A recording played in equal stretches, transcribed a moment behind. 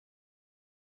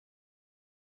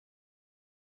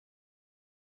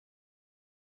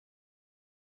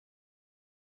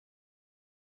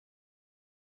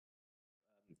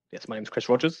Yes, my name is Chris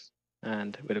Rogers,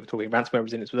 and we're talking ransomware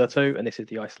resilience with Zerto, and this is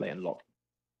the isolate and lock.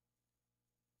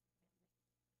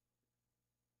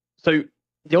 So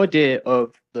the idea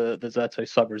of the Zerto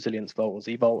Cyber Resilience Vault, or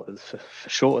Z-Vault, as for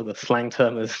short, of the slang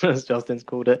term as Justin's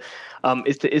called it,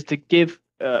 is to give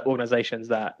organizations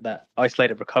that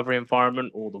isolated recovery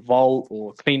environment, or the vault,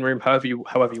 or clean room, however you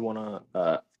want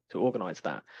to organize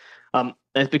that. And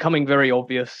it's becoming very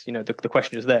obvious. The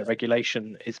question is there.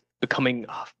 Regulation is becoming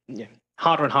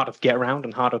harder and harder to get around,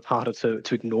 and harder to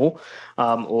ignore,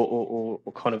 or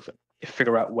kind of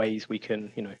figure out ways we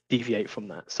can deviate from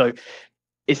that. So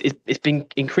it's been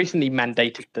increasingly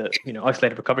mandated that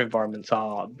isolated recovery environments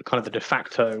are kind of the de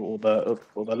facto or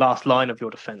the last line of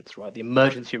your defense, right? The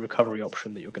emergency recovery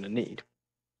option that you're going to need.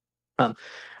 And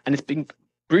it's been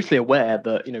brutally aware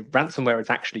that ransomware is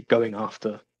actually going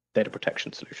after data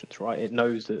protection solutions, right? It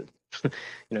knows that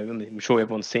I'm sure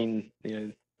everyone's seen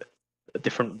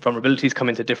different vulnerabilities come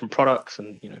into different products,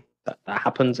 and that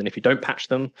happens. And if you don't patch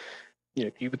them, you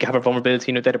have a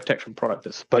vulnerability in a data protection product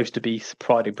that's supposed to be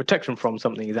providing protection from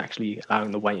something is actually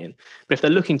allowing the way in. But if they're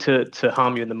looking to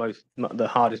harm you in the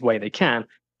hardest way they can,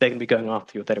 they're going to be going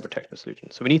after your data protection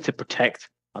solution. So we need to protect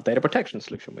our data protection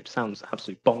solution, which sounds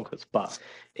absolutely bonkers, but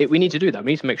we need to do that.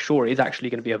 We need to make sure it is actually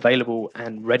going to be available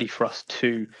and ready for us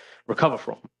to recover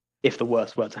from if the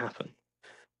worst were to happen.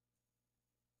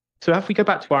 So if we go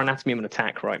back to our anatomy of an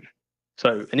attack, right?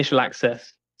 So initial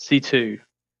access, C2,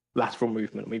 lateral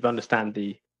movement. We understand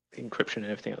the encryption and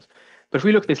everything else. But if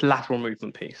we look at this lateral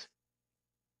movement piece,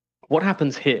 what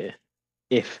happens here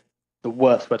if the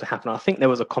worst were to happen? I think there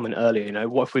was a comment earlier,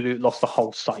 what if we lost the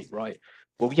whole site, right?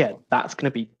 Well, yeah, that's going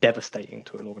to be devastating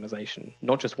to an organization,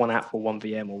 not just one app or one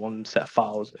VM or one set of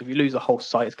files. If you lose a whole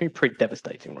site, it's going to be pretty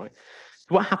devastating, right?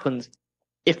 So what happens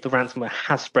if the ransomware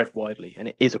has spread widely and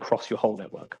it is across your whole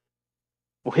network?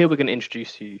 Well, here we're going to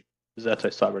introduce you to Zerto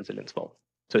Cyber Resilience Vault.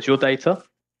 So it's your data,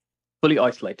 fully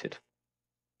isolated,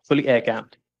 fully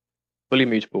air-gapped, fully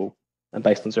immutable, and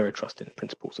based on zero trust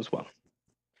principles as well.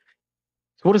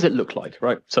 So what does it look like,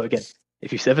 right? So again,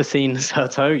 if you've ever seen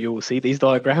Zerto, you will see these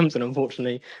diagrams, and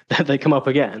unfortunately, they come up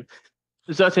again.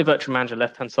 Zerto Virtual Manager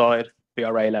left-hand side,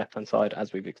 VRA left-hand side,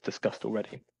 as we've discussed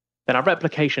already. Then our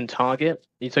replication target.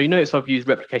 So you notice I've used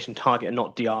replication target and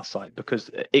not DR site, because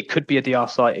it could be a DR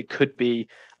site, it could be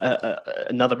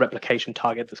another replication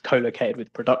target that's co-located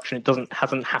with production. It doesn't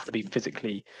have to be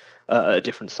physically a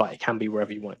different site. It can be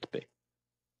wherever you want it to be.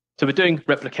 So we're doing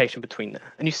replication between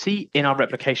there. And you see in our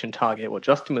replication target, what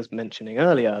Justin was mentioning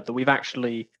earlier, that we've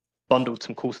actually bundled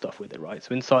some cool stuff with it, right?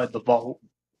 So inside the vault,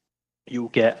 you'll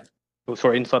get,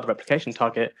 inside the replication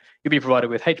target, you'll be provided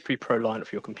with HPE ProLiant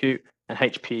for your compute and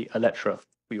HPE Alletra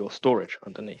for your storage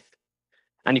underneath.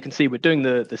 And you can see we're doing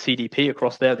the CDP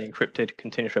across there, the encrypted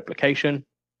continuous replication.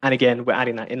 And again, we're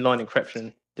adding that inline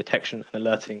encryption, detection, and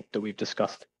alerting that we've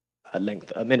discussed at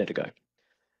length a minute ago.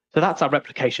 So that's our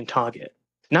replication target.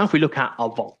 Now, if we look at our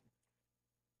vault,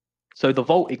 so the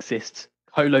vault exists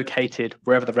co-located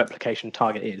wherever the replication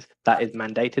target is. That is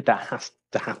mandated, that has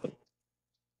to happen.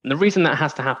 And the reason that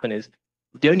has to happen is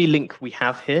the only link we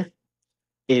have here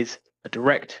is a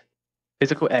direct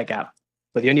physical air gap,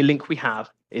 but the only link we have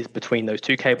is between those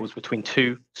two cables, between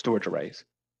two storage arrays.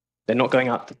 They're not going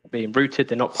out to being routed,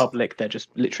 they're not public, they're just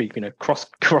literally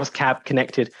cross cab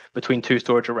connected between two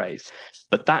storage arrays.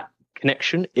 But that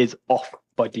connection is off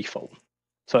by default.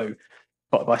 So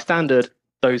by standard,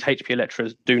 those HPE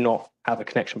Alletras do not have a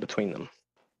connection between them.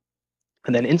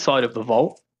 And then inside of the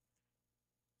vault,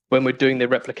 when we're doing the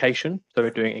replication, so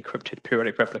we're doing encrypted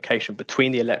periodic replication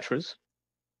between the Alletras,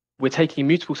 we're taking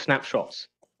immutable snapshots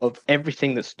of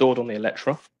everything that's stored on the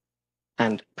Alletra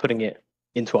and putting it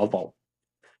into our vault.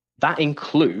 That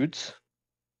includes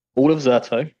all of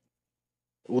Zerto,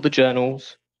 all the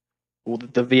journals, all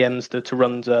the VMs to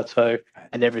run Zerto,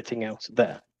 and everything else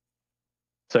there.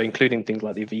 So including things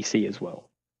like the VC as well.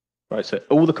 Right, so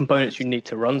all the components you need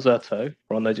to run Zerto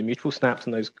are on those immutable snaps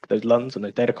and those LUNs and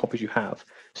those data copies you have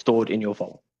stored in your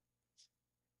vault.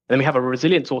 And then we have a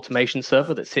resilience automation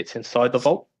server that sits inside the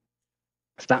vault.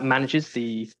 So that manages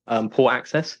the port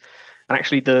access. And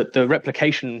actually the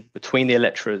replication between the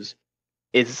Alletras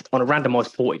is on a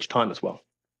randomized port each time as well.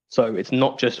 So it's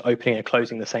not just opening and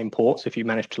closing the same port. So if you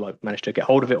manage to get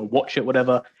hold of it or watch it,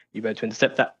 whatever, you're able to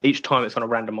intercept that. Each time it's on a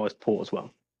randomized port as well.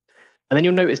 And then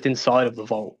you'll notice inside of the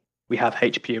vault, we have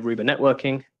HPE Aruba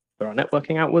Networking for our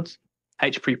networking outwards,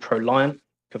 HPE ProLiant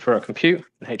for our compute,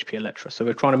 and HPE Alletra. So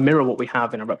we're trying to mirror what we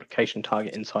have in a replication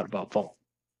target inside of our vault.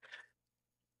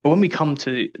 But when we come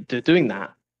to doing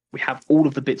that, we have all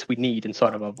of the bits we need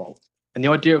inside of our vault. And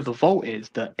the idea of the vault is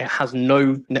that it has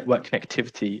no network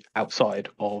connectivity outside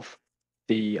of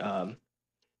the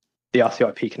the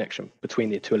RCIP connection between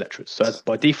the two Alletra. So as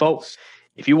by default,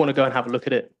 if you want to go and have a look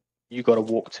at it, you got to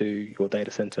walk to your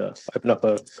data center, open up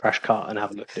a crash cart and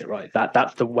have a look at it, right?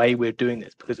 That's the way we're doing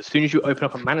this, because as soon as you open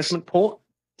up a management port,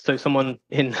 so someone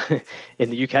in in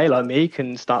the UK like me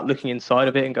can start looking inside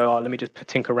of it and go, oh, let me just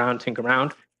tinker around.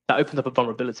 That opens up a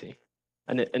vulnerability,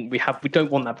 and we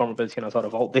don't want that vulnerability in our side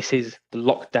of Vault. This is the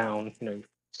lockdown,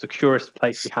 securest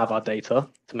place we have our data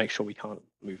to make sure we can't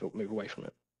move away from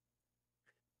it.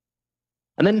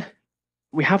 And then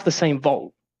we have the same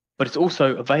Vault, but it's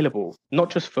also available not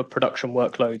just for production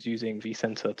workloads using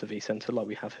vCenter to vCenter like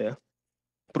we have here,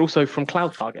 but also from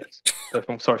cloud targets.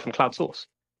 From cloud source.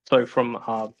 So from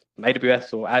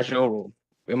AWS or Azure or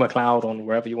VMware Cloud on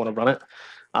wherever you want to run it,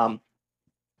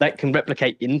 that can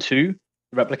replicate into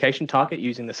the replication target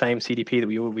using the same CDP that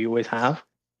we always have,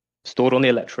 stored on the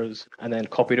Alletras, and then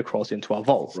copied across into our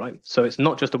Vault, right? So it's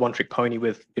not just a one-trick pony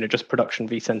with just production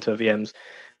vCenter VMs.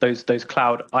 Those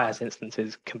cloud IaaS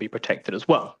instances can be protected as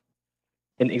well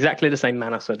in exactly the same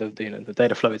manner. So the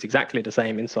data flow is exactly the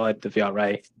same inside the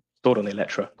VRA, stored on the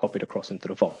Alletra, copied across into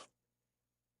the Vault.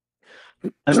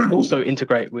 And also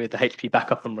integrate with the HPE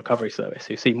backup and recovery service.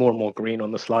 So you see more and more green on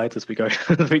the slides as we go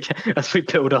as we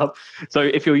build up. So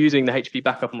if you're using the HPE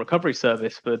backup and recovery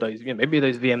service for those, maybe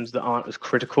those VMs that aren't as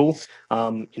critical,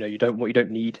 you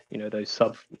don't need those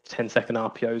sub 10-second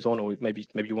RPOs on, or maybe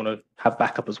you want to have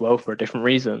backup as well for a different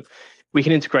reason. We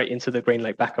can integrate into the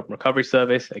GreenLake backup and recovery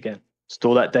service. Again,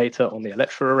 store that data on the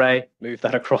Alletra array, move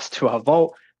that across to our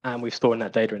Vault, and we're storing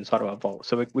that data inside of our Vault.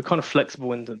 So we're kind of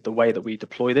flexible in the way that we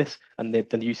deploy this and the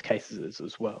use cases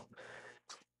as well.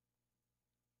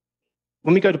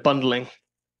 When we go to bundling,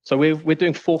 so we're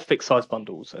doing 4 fixed size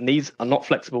bundles, and these are not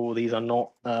flexible. These are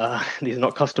not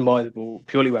customizable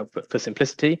purely for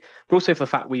simplicity, but also for the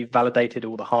fact we've validated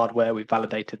all the hardware, we've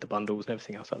validated the bundles and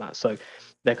everything else like that. So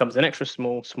there comes an extra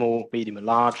small, medium, and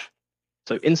large.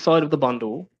 So inside of the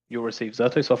bundle, you'll receive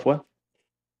Zerto software,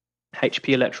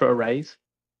 HPE Alletra arrays,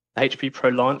 HPE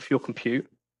ProLiant for your compute,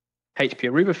 HPE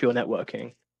Aruba for your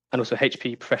networking, and also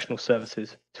HPE professional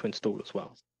services to install as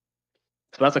well.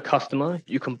 So as a customer,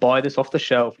 you can buy this off the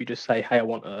shelf. You just say, hey, I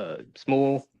want a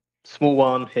small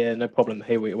one here, no problem.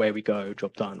 Here where we go,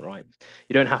 job done, right?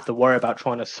 You don't have to worry about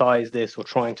trying to size this or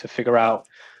trying to figure out,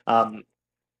 all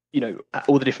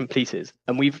the different pieces.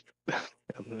 And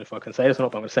I don't know if I can say this or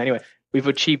not, but I'm going to say anyway, we've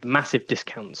achieved massive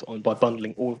discounts by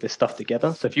bundling all of this stuff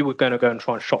together. So if you were going to go and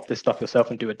try and shop this stuff yourself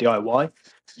and do a DIY,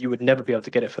 you would never be able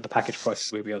to get it for the package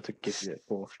price we'll be able to give you it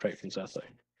for straight from Zerto.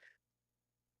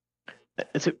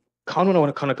 So kind of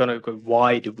want to go,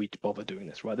 why did we bother doing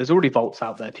this, right? There's already vaults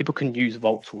out there. People can use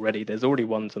vaults already. There's already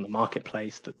ones in the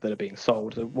marketplace that are being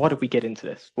sold. So why did we get into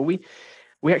this? Well,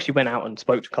 we actually went out and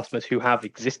spoke to customers who have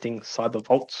existing cyber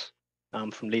vaults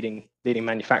from leading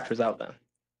manufacturers out there.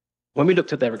 When we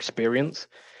looked at their experience,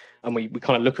 and we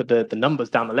kind of look at the numbers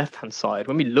down the left-hand side,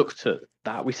 when we looked at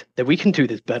that, we said that we can do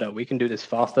this better. We can do this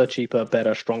faster, cheaper,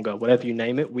 better, stronger, whatever you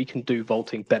name it. We can do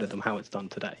vaulting better than how it's done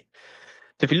today.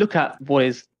 So if you look at what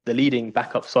is the leading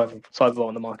backup cyber vault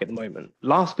on the market at the moment,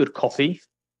 last good copy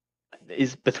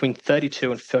is between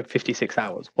 32 and 56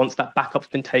 hours. Once that backup's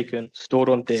been taken, stored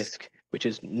on disk, which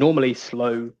is normally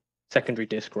slow secondary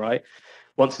disk, right?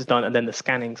 Once it's done and then the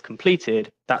scanning's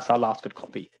completed, that's our last good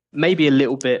copy. Maybe a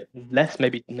little bit less,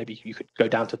 maybe you could go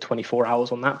down to 24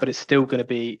 hours on that, but it's still going to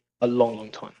be a long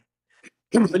time.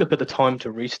 If we look at the time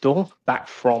to restore back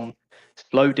from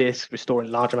slow disk,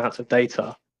 restoring large amounts of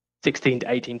data, 16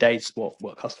 to 18 days is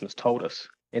what customers told us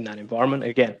in that environment.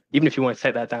 Again, even if you want to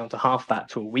take that down to half that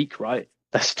to a week, right?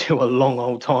 That's still a long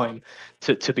old time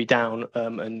to be down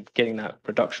and getting that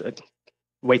production,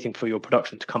 waiting for your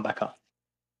production to come back up.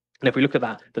 And if we look at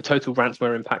that, the total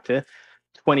ransomware impact here,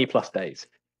 20 plus days.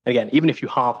 Again, even if you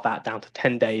halve that down to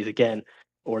 10 days again,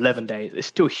 or 11 days, it's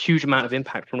still a huge amount of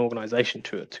impact for an organization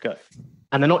to go.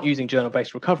 And they're not using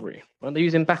journal-based recovery, right? They're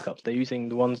using backups. They're using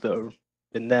the ones that have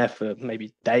been there for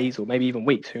maybe days or maybe even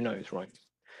weeks, who knows, right?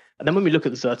 And then when we look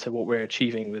at the Zerto, what we're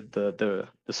achieving with the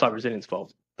Cyber Resilience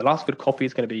Vault, the last good copy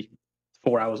is going to be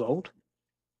 4 hours old.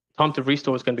 Time to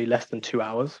restore is going to be less than 2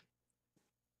 hours.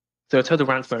 So a total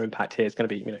ransomware impact here is going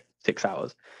to be 6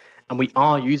 hours. And we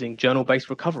are using journal-based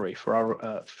recovery for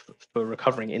our for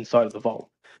recovering inside of the vault.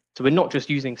 So we're not just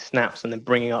using snaps and then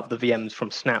bringing up the VMs from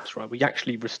snaps, right? We're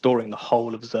actually restoring the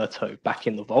whole of Zerto back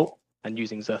in the vault and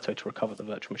using Zerto to recover the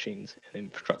virtual machines and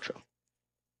infrastructure.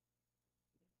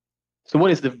 So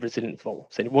what is the Resilience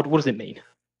Vault? So what does it mean?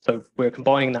 So we're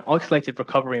combining that isolated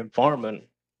recovery environment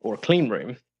or a clean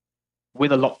room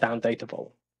with a lockdown data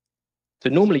vault. So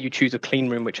normally you choose a clean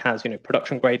room which has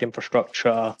production grade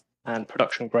infrastructure and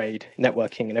production grade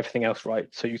networking and everything else, right?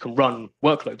 So you can run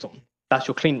workloads on. That's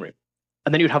your clean room.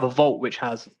 And then you'd have a vault which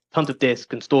has tons of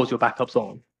disk and stores your backups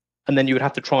on. And then you would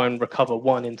have to try and recover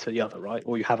one into the other, right?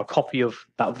 Or you have a copy of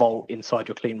that vault inside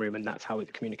your clean room, and that's how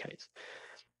it communicates.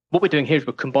 What we're doing here is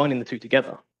we're combining the two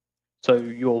together. So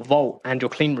your vault and your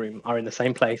clean room are in the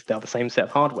same place. They have the same set of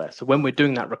hardware. So when we're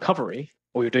doing that recovery,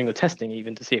 or you're doing your testing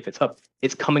even to see if it's up,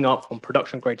 it's coming up on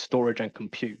production grade storage and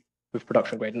compute with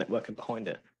production grade networking behind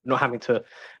it. You're not having to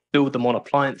build them on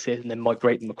appliances and then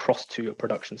migrate them across to a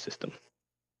production system.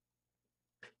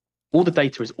 All the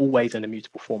data is always in a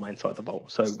mutable format inside the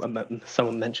vault. So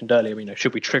someone mentioned earlier,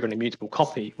 should we trigger an immutable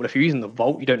copy? Well, if you're using the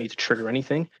vault, you don't need to trigger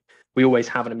anything. We always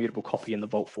have an immutable copy in the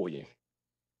vault for you.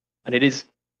 And it is,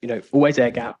 always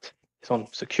air gapped. It's on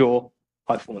secure,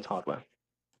 high performance hardware.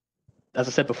 As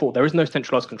I said before, there is no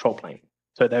centralized control plane.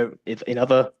 So there is, in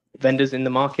other vendors in the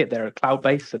market, they're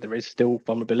cloud-based, so there is still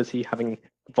vulnerability having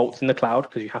vaults in the cloud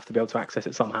because you have to be able to access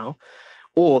it somehow.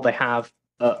 Or they have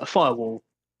a firewall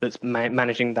that's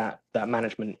managing that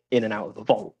management in and out of the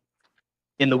vault.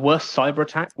 In the worst cyber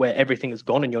attack where everything is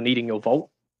gone and you're needing your vault,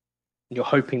 and you're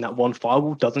hoping that one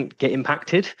firewall doesn't get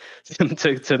impacted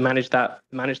to manage that.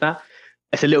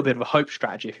 It's a little bit of a hope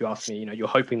strategy, if you ask me. You're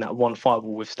hoping that one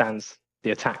firewall withstands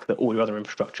the attack that all your other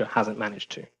infrastructure hasn't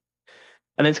managed to.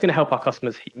 And then it's going to help our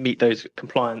customers meet those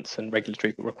compliance and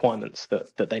regulatory requirements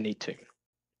that they need to.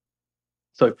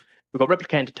 So we've got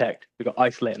replicate and detect, we've got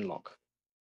isolate and lock.